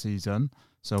last season.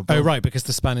 So right, because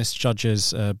the Spanish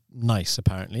judges are nice,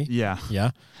 apparently.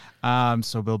 Yeah.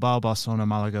 So Bilbao, Barcelona,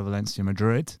 Malaga, Valencia,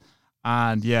 Madrid.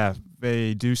 And yeah,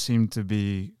 they do seem to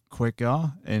be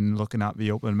quicker in looking at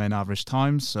the open main average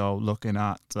times. So looking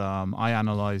at, I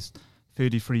analysed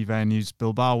 33 venues.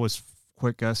 Bilbao was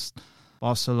quickest,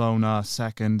 Barcelona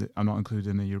second, I'm not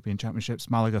including the European Championships,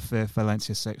 Malaga 5th,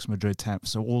 Valencia 6th, Madrid 10th,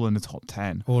 so all in the top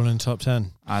 10. All in the top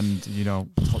 10. And,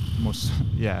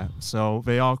 so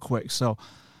they are quick. So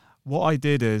what I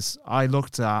did is I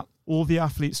looked at all the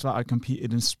athletes that had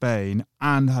competed in Spain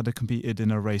and had competed in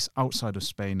a race outside of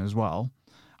Spain as well.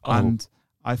 Oh. And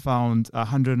I found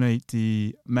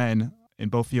 180 men in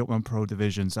both the Open and Pro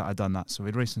divisions that had done that. So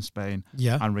they'd raced in Spain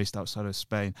and raced outside of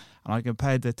Spain. And I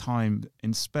compared their time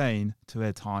in Spain to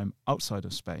their time outside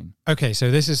of Spain. Okay,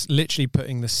 so this is literally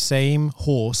putting the same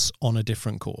horse on a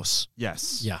different course.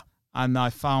 Yes. Yeah. And I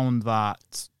found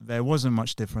that there wasn't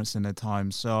much difference in their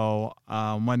time. So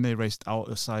when they raced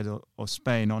outside of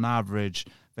Spain, on average,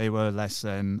 they were less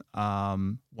than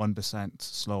 1%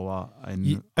 slower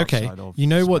outside of you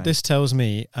know Spain. What this tells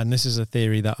me, and this is a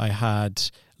theory that I had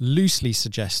loosely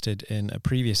suggested in a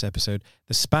previous episode,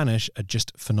 the Spanish are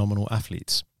just phenomenal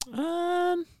athletes.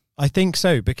 I think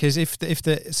so, because if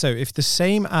the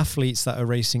same athletes that are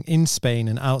racing in Spain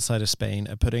and outside of Spain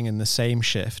are putting in the same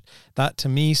shift, that to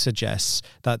me suggests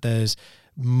that there's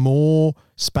more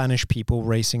Spanish people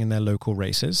racing in their local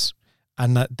races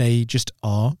and that they just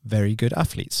are very good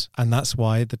athletes. And that's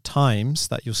why the times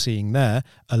that you're seeing there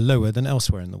are lower than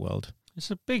elsewhere in the world.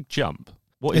 It's a big jump.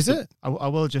 What is it? I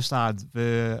will just add,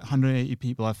 the 180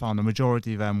 people I found, the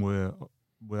majority of them were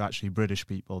actually British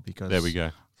people because there we go.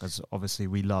 Because obviously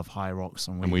we love HYROX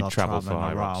and we love travel for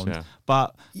traveling HYROX, around. yeah.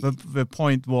 But the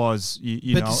point was,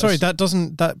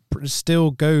 that still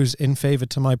goes in favour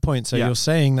to my point. So you're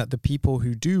saying that the people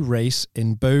who do race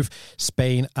in both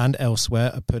Spain and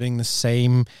elsewhere are putting the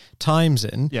same times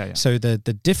in. Yeah. So the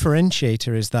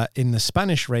differentiator is that in the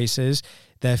Spanish races,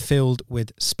 they're filled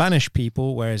with Spanish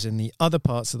people, whereas in the other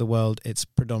parts of the world, it's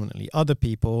predominantly other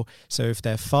people. So if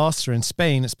they're faster in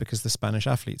Spain, it's because the Spanish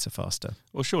athletes are faster.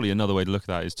 Well, surely another way to look at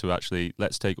that is to actually,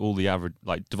 let's take all the average,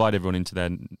 divide everyone into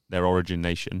their origin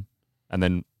nation, and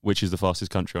then which is the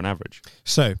fastest country on average.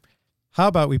 So how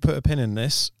about we put a pin in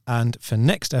this, and for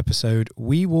next episode,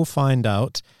 we will find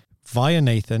out via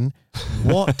Nathan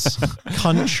what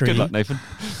country... Good luck, Nathan.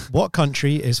 What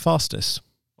country is fastest?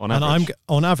 On average.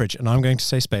 On average, and I'm going to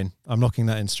say Spain. I'm locking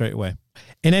that in straight away.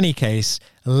 In any case,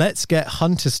 let's get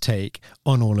Hunter's take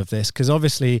on all of this, because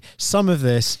obviously some of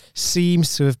this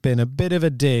seems to have been a bit of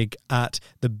a dig at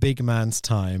the big man's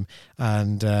time.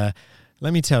 And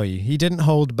let me tell you, he didn't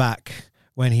hold back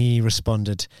when he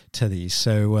responded to these.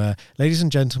 So, ladies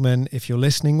and gentlemen, if you're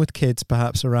listening with kids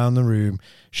perhaps around the room,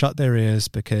 shut their ears,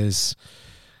 because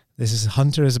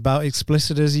Hunter is about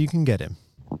explicit as you can get him.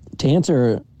 To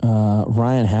answer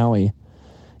Ryan Howie,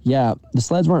 yeah, the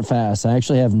sleds weren't fast. I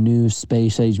actually have new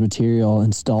space-age material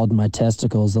installed in my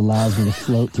testicles that allows me to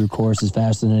float through courses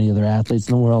faster than any other athletes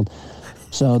in the world.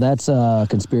 So that's a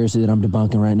conspiracy that I'm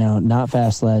debunking right now. Not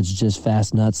fast sleds, just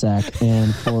fast nutsack.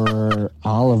 And for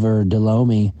Oliver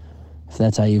Delomi, if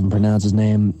that's how you even pronounce his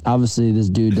name, obviously this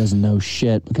dude doesn't know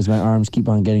shit because my arms keep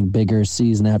on getting bigger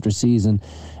season after season,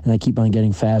 and I keep on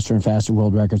getting faster and faster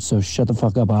world records. So shut the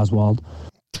fuck up, Oswald.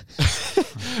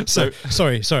 So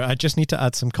sorry, I just need to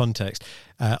add some context.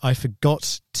 I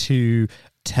forgot to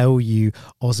tell you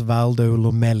Osvaldo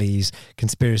Lomelli's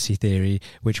conspiracy theory,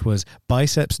 which was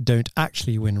biceps don't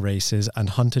actually win races and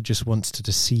Hunter just wants to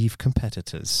deceive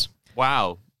competitors.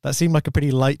 Wow. That seemed like a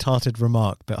pretty light-hearted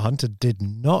remark, but Hunter did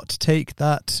not take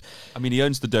that. I mean, he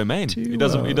owns the domain. He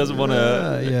doesn't want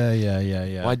to.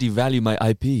 Yeah. Why devalue my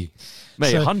IP?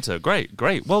 Mate, so, Hunter, great.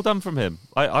 Well done from him.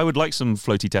 I would like some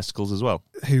floaty testicles as well.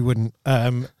 Who wouldn't?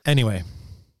 Anyway,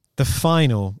 the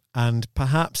final and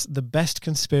perhaps the best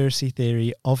conspiracy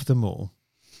theory of them all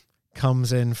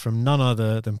comes in from none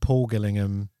other than Paul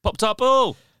Gillingham. Pop-Top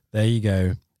Paul! There you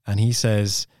go. And he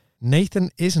says, Nathan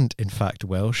isn't in fact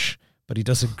Welsh, but he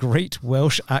does a great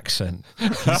Welsh accent.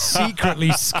 He's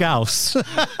secretly Scouse.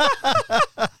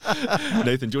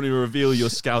 Nathan, do you want to reveal your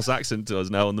Scouse accent to us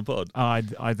now on the pod? I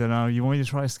don't know. You want me to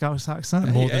try a Scouse accent?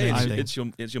 More than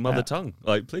anything. It's your mother tongue.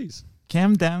 Please.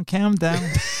 Calm down.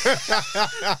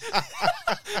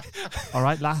 All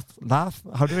right, laugh.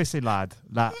 How do I say lad?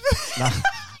 Laugh.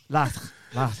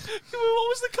 What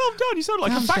was the calm down? You sound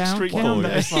like Calm a Backstreet down. Boy.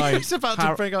 It's like It's about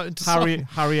to break out into song.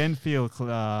 Harry Enfield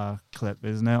clip,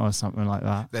 isn't it, or something like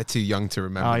that? They're too young to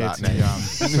remember You're that too name. young.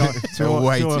 They're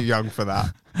way too young for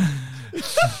that.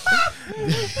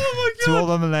 To all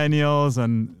the millennials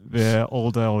and the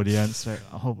older audience, I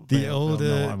hope The they'll know what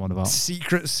older I'm on about.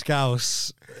 secret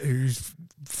scouse who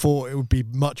thought it would be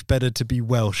much better to be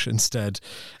Welsh instead.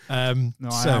 No,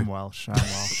 I am Welsh.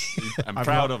 I'm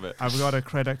proud of it. I've got a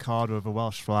credit card with a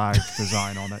Welsh flag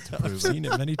design on it to prove I've seen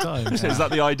it many times. Is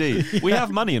that the ID? We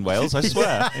have money in Wales, I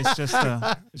swear. It's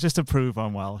just to prove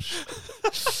I'm Welsh.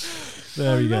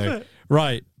 There we go.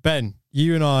 Right, Ben,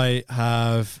 you and I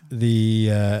have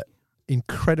the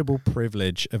incredible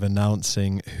privilege of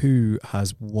announcing who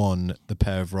has won the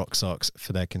pair of rock socks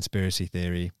for their conspiracy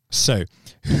theory. So,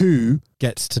 who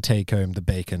gets to take home the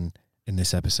bacon in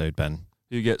this episode, Ben?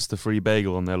 Who gets the free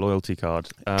bagel on their loyalty card?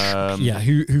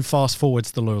 Who fast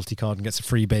forwards the loyalty card and gets a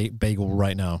free bagel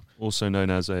right now? Also known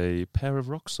as a pair of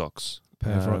rock socks.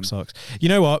 Pair of rock socks. You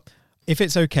know what? If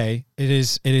it's okay, it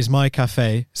is my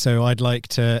cafe, so I'd like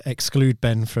to exclude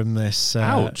Ben from this.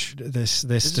 Ouch! This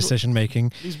decision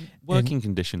making. These working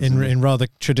conditions. In rather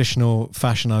traditional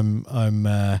fashion,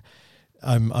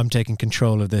 I'm taking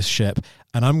control of this ship,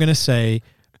 and I'm going to say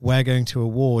we're going to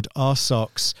award our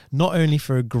socks not only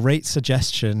for a great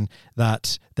suggestion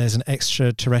that there's an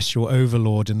extraterrestrial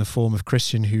overlord in the form of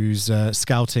Christian who's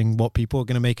scouting what people are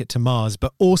going to make it to Mars,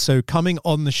 but also coming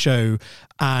on the show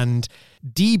and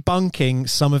debunking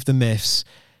some of the myths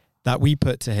that we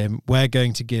put to him. We're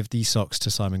going to give these socks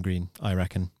to Simon Green, I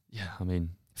reckon. Yeah, I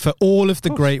mean, for all of the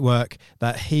great work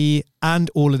that he and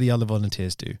all of the other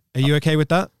volunteers do. Are you okay with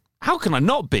that? How can I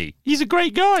not be? He's a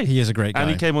great guy. He is a great guy. And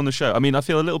he came on the show. I mean, I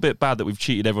feel a little bit bad that we've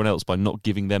cheated everyone else by not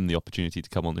giving them the opportunity to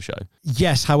come on the show.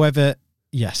 Yes, however,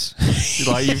 yes.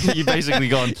 Like you've basically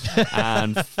gone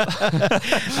and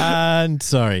and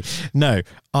sorry. No.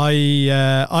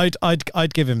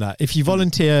 I'd give him that. If you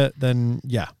volunteer, then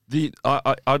yeah.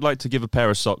 I'd like to give a pair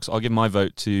of socks. I'll give my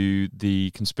vote to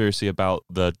the conspiracy about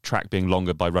the track being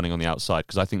longer by running on the outside,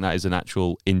 because I think that is an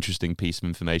actual interesting piece of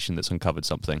information that's uncovered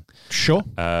something. Sure.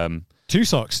 2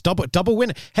 socks, double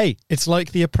winner. Hey, it's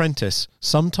like The Apprentice.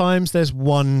 Sometimes there's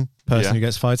one person who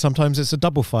gets fired. Sometimes it's a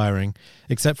double firing.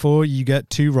 Except for you get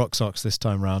 2 rock socks this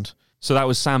time round. So that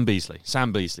was Sam Beasley.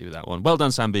 Sam Beasley with that one. Well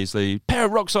done, Sam Beasley. Pair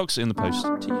of rock socks in the post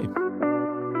to you.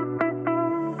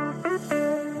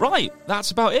 Right,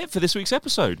 that's about it for this week's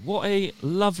episode. What a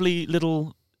lovely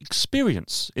little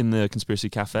experience in the Conspiracy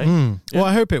Cafe. Yeah. Well,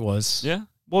 I hope it was. Yeah?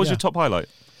 What was your top highlight?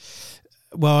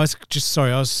 Well, I was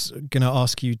going to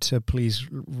ask you to please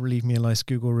leave me a nice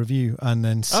Google review and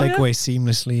then segue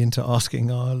seamlessly into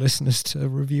asking our listeners to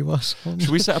review us. Should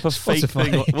we set up a fake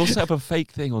thing? We'll set up a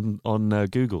fake thing on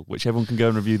Google, which everyone can go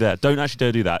and review there. Don't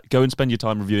actually do that. Go and spend your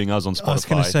time reviewing us on Spotify. I was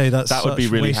going to say that would be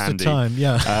really waste handy. Of time,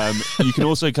 yeah. You can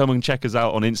also come and check us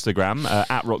out on Instagram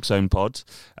at RockZonePod,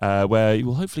 where you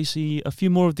will hopefully see a few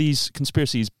more of these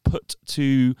conspiracies put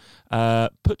to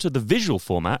the visual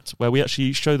format, where we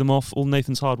actually show them off, all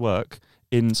Nathan's hard work,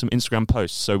 in some Instagram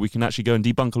posts, so we can actually go and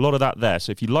debunk a lot of that there.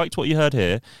 So if you liked what you heard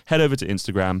here, head over to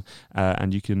Instagram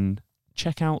and you can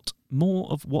check out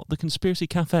more of what the Conspiracy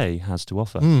Cafe has to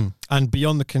offer. And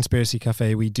beyond the Conspiracy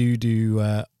Cafe, we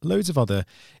do loads of other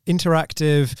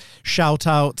interactive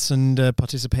shout-outs and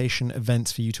participation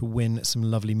events for you to win some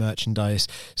lovely merchandise.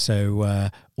 So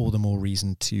all the more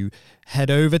reason to head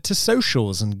over to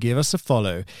socials and give us a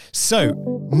follow. So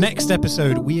next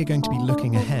episode, we are going to be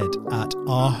looking ahead at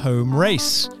our home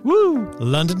race. Woo!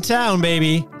 London town,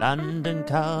 baby. London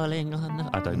calling on...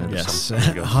 I don't know the song.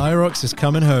 HYROX is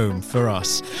coming home for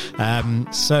us.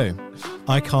 So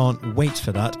I can't wait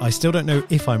for that. I still don't know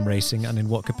if I'm racing and in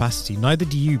what capacity. Neither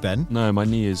do you, Ben. No, my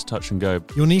knee is touch and go.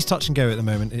 Your knee's touch and go at the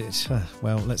moment. It's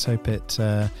well, let's hope it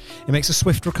makes a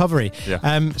swift recovery.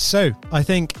 Yeah. So I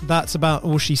think that's about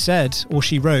all she said, or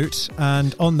she wrote.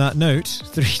 And on that note,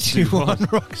 3, 2, 1,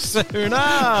 Rockzone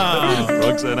out.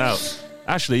 Rockzone out.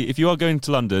 Actually, if you are going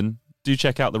to London, do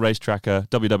check out the race tracker,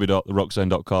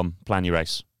 www.therockzone.com. Plan your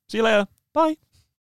race. See you later. Bye.